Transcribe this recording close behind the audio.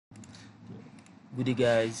Good day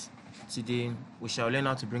guys, today we shall learn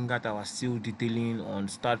how to bring out our steel detailing on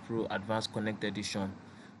staad Pro Advanced Connect Edition.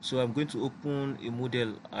 So I'm going to open a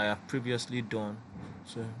model I have previously done.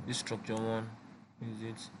 So this structure one is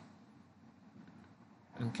it.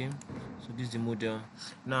 Okay, so this is the model.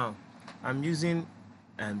 Now I'm using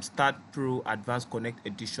staad Pro Advanced Connect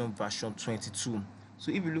Edition version 22.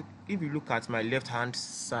 So if you look at my left hand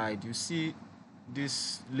side, you see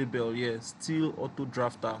this label here, Steel Auto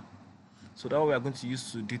Drafter. So that we are going to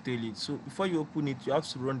use to detail it. So before you open it, you have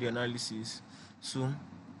to run the analysis. So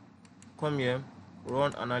come here,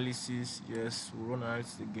 run analysis. Yes, we'll run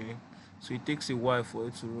analysis again. So it takes a while for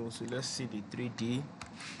it to run. So let's see the 3D.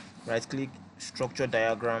 Right click, structure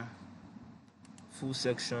diagram, full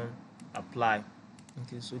section, apply.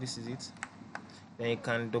 Okay, so this is it. Then you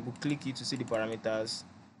can double click it to see the parameters.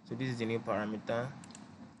 So this is the new parameter,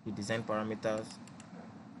 the design parameters.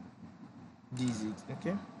 This is it.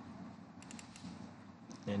 Okay,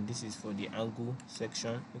 and this is for the angle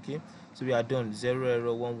section. Okay, so we are done. 0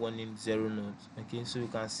 error, 1 warning, 0 nodes. Okay, so you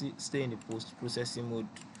can see stay in the post processing mode.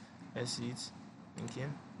 Let's see it. Okay,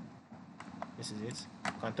 this is it.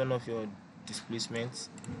 You can turn off your displacement,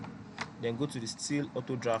 then go to the steel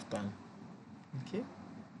auto drafter. Okay,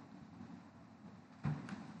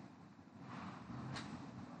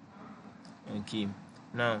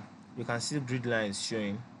 now you can see grid lines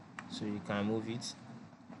showing, so you can move it,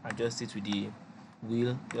 adjust it with the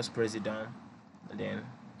wheel. Just press it down and then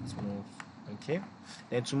it moves. Okay,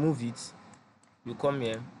 then to move it, you come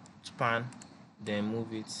here, span, then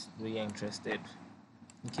move it where you're interested.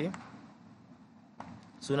 Okay,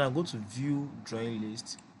 so now go to view drawing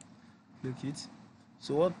list, click it.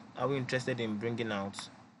 So what are we interested in bringing out?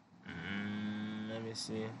 Let me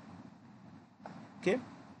see. Okay,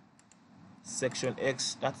 section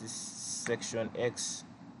X, that is section X.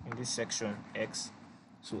 In this section X,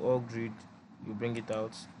 so all grid, you bring it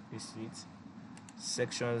out, you see it.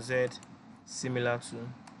 Section Z, similar to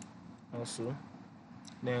also.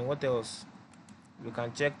 Then what else? You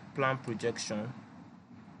can check plan projection.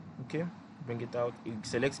 Okay, bring it out. You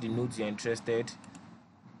select the nodes you're interested.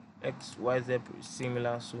 X, Y, Z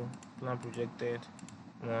similar, so plan projected.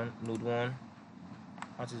 Node 1.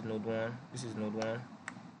 That is node 1. This is node 1.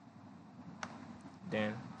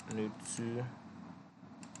 Then node 2.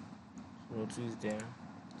 So node 2 is there.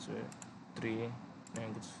 So 3,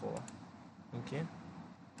 then go to 4. Okay,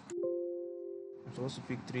 I'm supposed to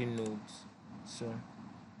pick 3 nodes. So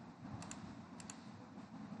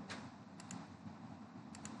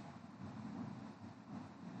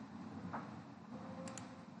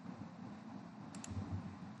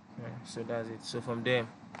so that's it. So from there,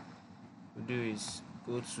 we do is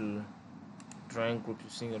go to drawing group. You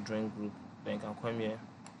see your drawing group, then you can come here,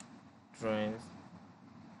 drawings.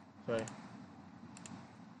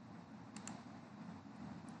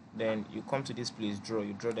 Then you come to this place, draw.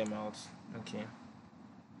 You draw them out.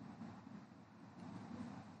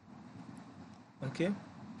 Okay,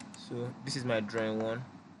 so this is my drawing 1.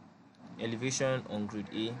 Elevation on grid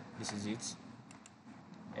A, this is it.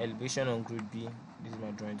 Elevation on grid B, this is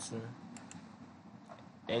my drawing 2.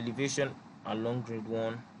 Elevation along grid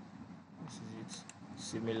 1, this is it.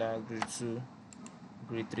 Similar, grid 2,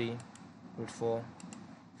 grid 3, grid 4,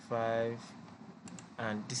 5,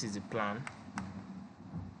 and this is the plan.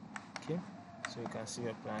 Okay, so you can see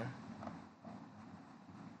your plan.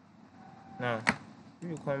 Now if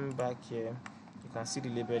you come back here, you can see the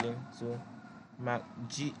labeling. So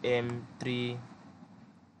GM3729,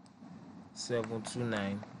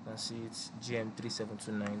 you can see it's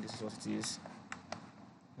GM3729. This is what it is.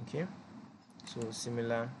 Okay, so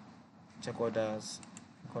similar, check orders,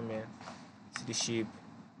 come here, see the shape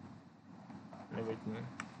and everything,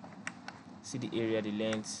 see the area, the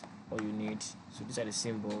length, all you need. So these are the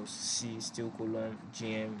symbols: C, steel column,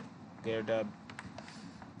 GM, girder.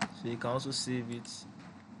 So you can also save it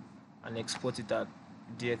and export it at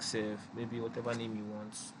DXF, maybe whatever name you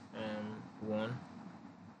want. One.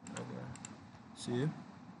 Okay. See,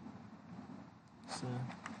 so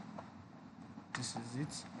this is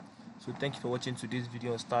it. So thank you for watching today's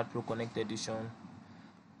video on staad Pro Connect Edition.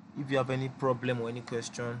 If you have any problem or any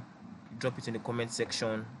question, drop it in the comment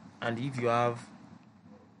section, and if you have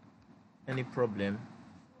any problem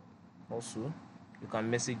also, you can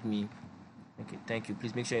message me. Okay, thank you.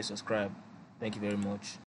 Please make sure you subscribe. Thank you very much.